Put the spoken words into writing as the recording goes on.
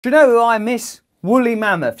Do you know who I miss? Woolly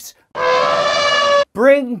mammoths.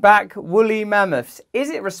 Bring back woolly mammoths. Is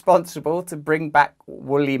it responsible to bring back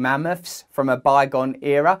woolly mammoths from a bygone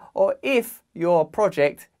era? Or if your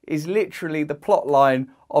project is literally the plot line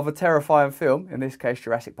of a terrifying film, in this case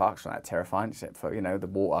Jurassic Park's not that terrifying except for, you know, the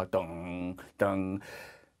water, dung, dung.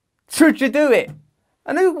 Should you do it?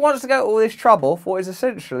 And who wants to go to all this trouble for what is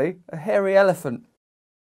essentially a hairy elephant?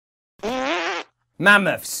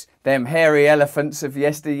 Mammoths, them hairy elephants of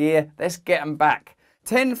yesteryear, let's get them back.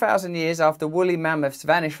 10,000 years after woolly mammoths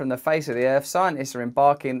vanished from the face of the earth, scientists are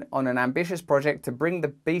embarking on an ambitious project to bring the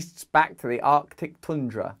beasts back to the Arctic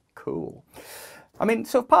tundra. Cool. I mean,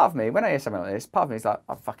 sort of part of me, when I hear something like this, part of me is like,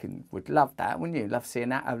 I fucking would love that, wouldn't you? Love seeing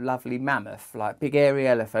that, a lovely mammoth, like big hairy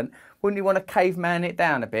elephant. Wouldn't you want to caveman it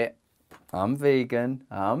down a bit? I'm vegan.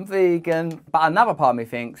 But another part of me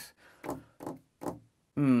thinks,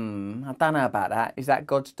 I don't know about that. Is that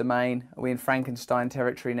God's domain? Are we in Frankenstein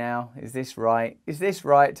territory now? Is this right? Is this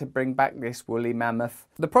right to bring back this woolly mammoth?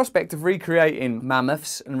 The prospect of recreating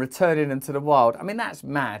mammoths and returning them to the wild, I mean, that's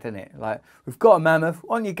mad, isn't it? Like, we've got a mammoth,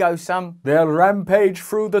 on you go, son. They'll rampage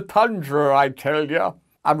through the tundra, I tell you.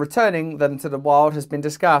 And returning them to the wild has been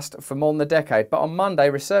discussed for more than a decade, but on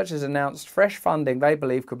Monday, researchers announced fresh funding they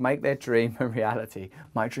believe could make their dream a reality.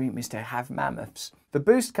 My dream is to have mammoths. The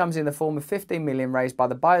boost comes in the form of 15 million raised by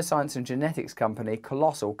the bioscience and genetics company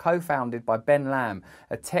Colossal, co-founded by Ben Lamb,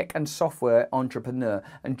 a tech and software entrepreneur,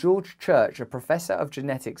 and George Church, a professor of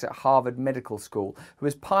genetics at Harvard Medical School, who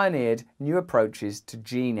has pioneered new approaches to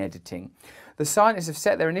gene editing. The scientists have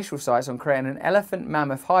set their initial sights on creating an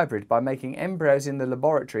elephant-mammoth hybrid by making embryos in the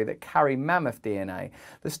laboratory that carry mammoth DNA.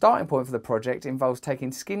 The starting point for the project involves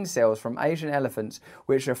taking skin cells from Asian elephants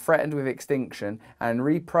which are threatened with extinction and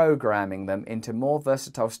reprogramming them into more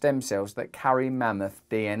versatile stem cells that carry mammoth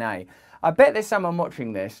DNA. I bet there's someone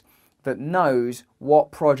watching this that knows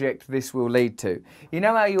what project this will lead to. You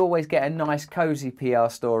know how you always get a nice cosy PR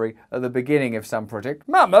story at the beginning of some project?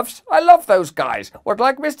 Mammoths? I love those guys. What,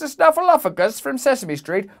 like Mr. Snuffleupagus from Sesame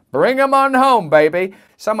Street? Bring 'em on home, baby.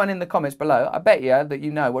 Someone in the comments below, I bet you that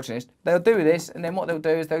you know watching this, they'll do this, and then what they'll do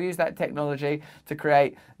is they'll use that technology to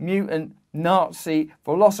create mutant Nazi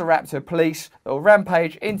velociraptor police that will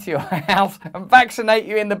rampage into your house and vaccinate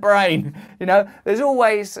you in the brain. You know, there's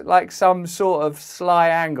always like some sort of sly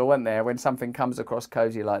angle, isn't there, when something comes across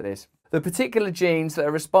cozy like this. The particular genes that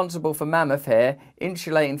are responsible for mammoth hair,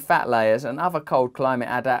 insulating fat layers and other cold climate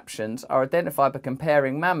adaptations are identified by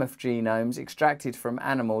comparing mammoth genomes extracted from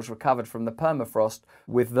animals recovered from the permafrost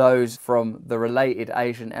with those from the related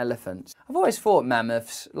Asian elephants. I've always thought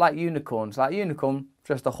mammoths, like unicorns,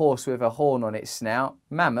 just a horse with a horn on its snout.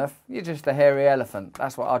 Mammoth, you're just a hairy elephant.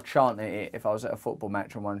 That's what I'd chant at it if I was at a football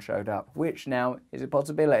match and one showed up, which now is a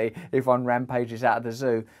possibility if one rampages out of the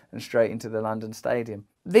zoo and straight into the London Stadium.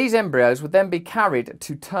 These embryos would then be carried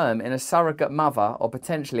to term in a surrogate mother or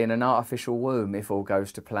potentially in an artificial womb if all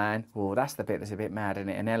goes to plan. Well, that's the bit that's a bit mad, isn't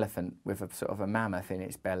it? An elephant with a sort of a mammoth in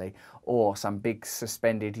its belly, or some big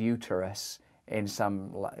suspended uterus in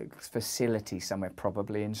some like facility somewhere,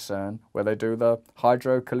 probably in CERN, where they do the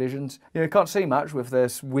hydro collisions. You can't see much with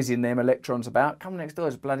this whizzing them electrons about. Come next door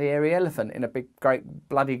is a bloody hairy elephant in a big, great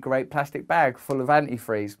plastic bag full of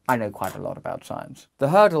antifreeze. I know quite a lot about science. The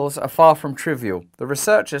hurdles are far from trivial. The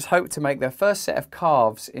researchers hope to make their first set of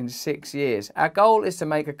calves in 6 years. Our goal is to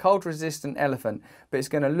make a cold-resistant elephant, but it's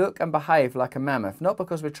going to look and behave like a mammoth, not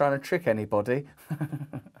because we're trying to trick anybody.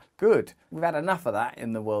 Good. We've had enough of that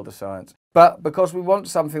in the world of science. But because we want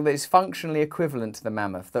something that is functionally equivalent to the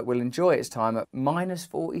mammoth, that will enjoy its time at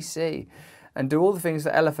 -40°C and do all the things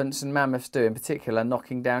that elephants and mammoths do, in particular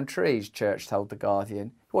knocking down trees, Church told The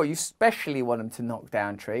Guardian. What, you specially want them to knock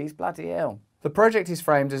down trees? Bloody hell. The project is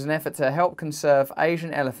framed as an effort to help conserve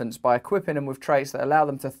Asian elephants by equipping them with traits that allow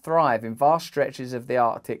them to thrive in vast stretches of the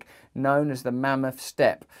Arctic, known as the mammoth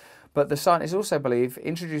steppe. But the scientists also believe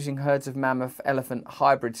introducing herds of mammoth-elephant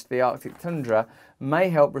hybrids to the Arctic tundra may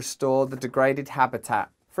help restore the degraded habitat.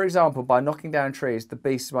 For example, by knocking down trees, the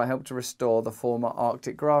beasts might help to restore the former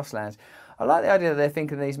Arctic grasslands. I like the idea that they're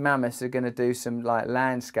thinking these mammoths are going to do some like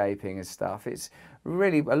landscaping and stuff. It's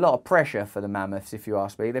really a lot of pressure for the mammoths, if you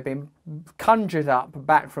ask me. They've been conjured up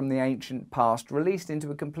back from the ancient past, released into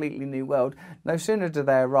a completely new world. No sooner do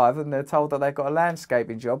they arrive than they're told that they've got a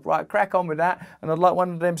landscaping job. Right, crack on with that, and I'd like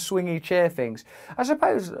one of them swingy chair things. I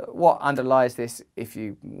suppose what underlies this, if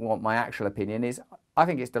you want my actual opinion, is I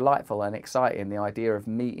think it's delightful and exciting, the idea of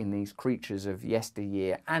meeting these creatures of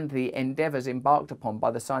yesteryear, and the endeavours embarked upon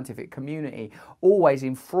by the scientific community always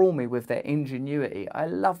enthrall me with their ingenuity. I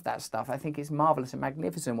love that stuff. I think it's marvellous and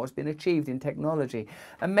magnificent what's been achieved in technology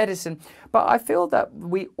and medicine. But I feel that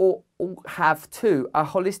we ought have too a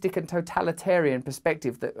holistic and totalitarian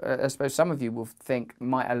perspective that I suppose some of you will think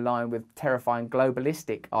might align with terrifying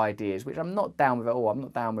globalistic ideas, which I'm not down with at all. I'm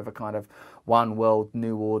not down with a kind of one world,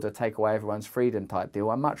 new order, take away everyone's freedom type deal.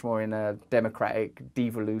 I'm much more in a democratic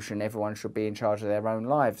devolution, everyone should be in charge of their own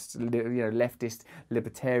lives, you know, leftist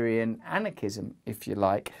libertarian anarchism, if you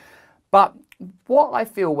like. But what I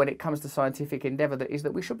feel when it comes to scientific endeavour is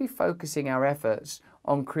that we should be focusing our efforts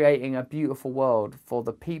on creating a beautiful world for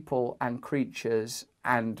the people and creatures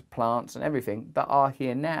and plants and everything that are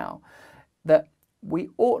here now. That we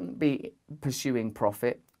oughtn't be pursuing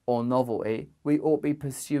profit or novelty, we ought to be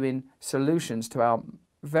pursuing solutions to our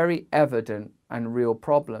very evident and real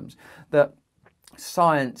problems. That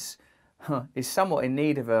science is somewhat in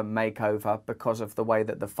need of a makeover because of the way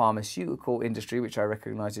that the pharmaceutical industry, which I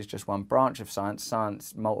recognise is just one branch of science,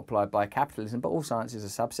 science multiplied by capitalism, but all science is a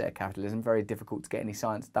subset of capitalism. Very difficult to get any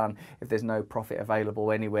science done if there's no profit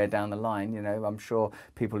available anywhere down the line. You know, I'm sure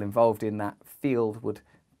people involved in that field would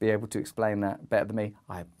be able to explain that better than me.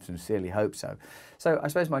 I sincerely hope so. So I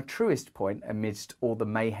suppose my truest point amidst all the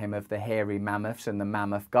mayhem of the hairy mammoths and the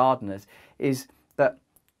mammoth gardeners is that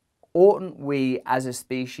oughtn't we as a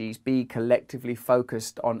species be collectively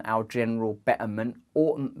focused on our general betterment?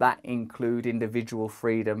 Oughtn't that include individual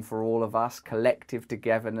freedom for all of us, collective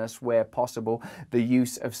togetherness where possible, the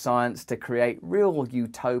use of science to create real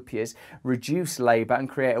utopias, reduce labour and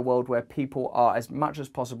create a world where people are as much as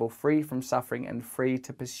possible free from suffering and free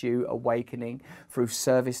to pursue awakening through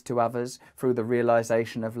service to others, through the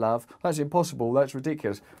realisation of love? That's impossible, that's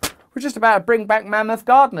ridiculous. We're just about to bring back mammoth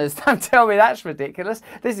gardeners. Don't tell me that's ridiculous.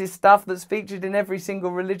 This is stuff that's featured in every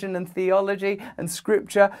single religion and theology and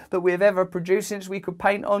scripture that we've ever produced since we could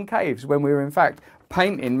paint on caves, when we were in fact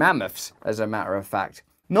painting mammoths, as a matter of fact.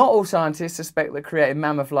 Not all scientists suspect that creating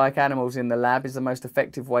mammoth-like animals in the lab is the most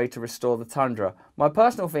effective way to restore the tundra. My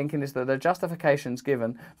personal thinking is that the justifications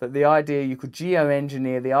given that the idea you could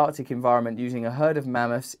geoengineer the Arctic environment using a herd of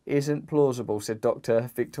mammoths isn't plausible, said Dr.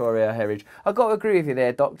 Victoria Herridge. I've got to agree with you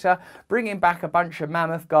there, Doctor. Bringing back a bunch of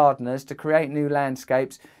mammoth gardeners to create new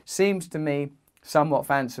landscapes seems to me somewhat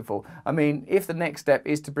fanciful. I mean, if the next step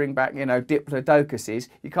is to bring back, you know, diplodocuses,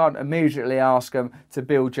 you can't immediately ask them to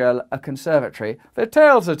build you a conservatory. Their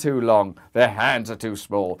tails are too long, their hands are too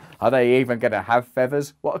small. Are they even going to have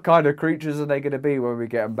feathers? What kind of creatures are they going to be when we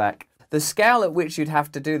get them back? The scale at which you'd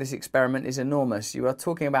have to do this experiment is enormous. You are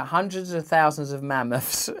talking about hundreds of thousands of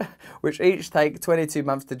mammoths, which each take 22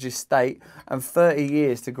 months to gestate and 30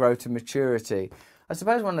 years to grow to maturity. I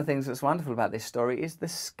suppose one of the things that's wonderful about this story is the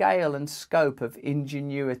scale and scope of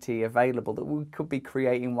ingenuity available, that we could be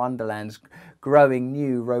creating wonderlands, growing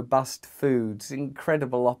new, robust foods,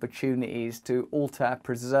 incredible opportunities to alter,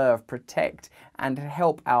 preserve, protect, and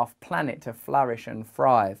help our planet to flourish and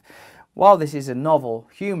thrive. While this is a novel,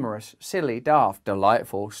 humorous, silly, daft,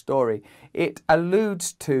 delightful story, it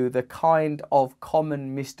alludes to the kind of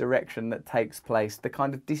common misdirection that takes place, the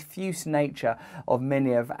kind of diffuse nature of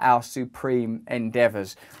many of our supreme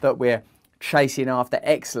endeavours, that we're chasing after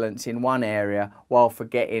excellence in one area while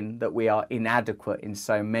forgetting that we are inadequate in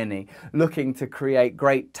so many, looking to create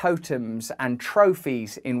great totems and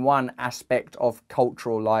trophies in one aspect of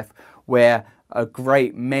cultural life where a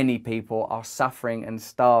great many people are suffering and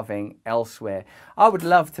starving elsewhere. I would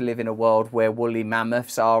love to live in a world where woolly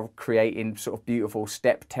mammoths are creating sort of beautiful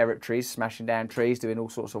steppe territories, smashing down trees, doing all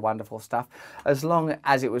sorts of wonderful stuff, as long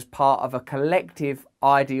as it was part of a collective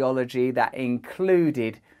ideology that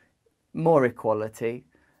included more equality,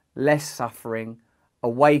 less suffering,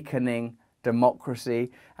 awakening, democracy,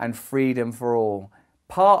 and freedom for all.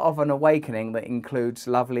 Part of an awakening that includes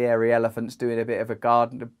lovely airy elephants doing a bit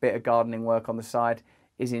of gardening work on the side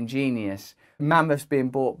is ingenious. Mammoths being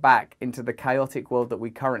brought back into the chaotic world that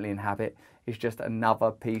we currently inhabit is just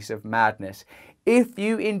another piece of madness. If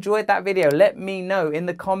you enjoyed that video, let me know in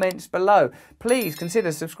the comments below. Please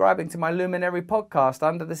consider subscribing to my Luminary podcast,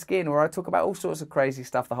 Under the Skin, where I talk about all sorts of crazy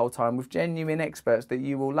stuff the whole time with genuine experts that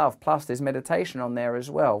you will love. Plus, there's meditation on there as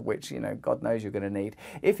well, which, you know, God knows you're going to need.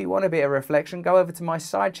 If you want a bit of reflection, go over to my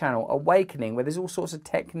side channel, Awakening, where there's all sorts of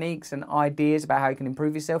techniques and ideas about how you can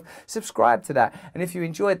improve yourself. Subscribe to that. And if you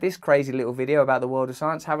enjoyed this crazy little video about the world of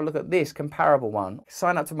science, have a look at this comparable one.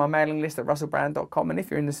 Sign up to my mailing list at russellbrand.com, and if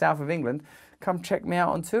you're in the south of England, come check me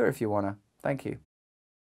out on tour if you want to. Thank you.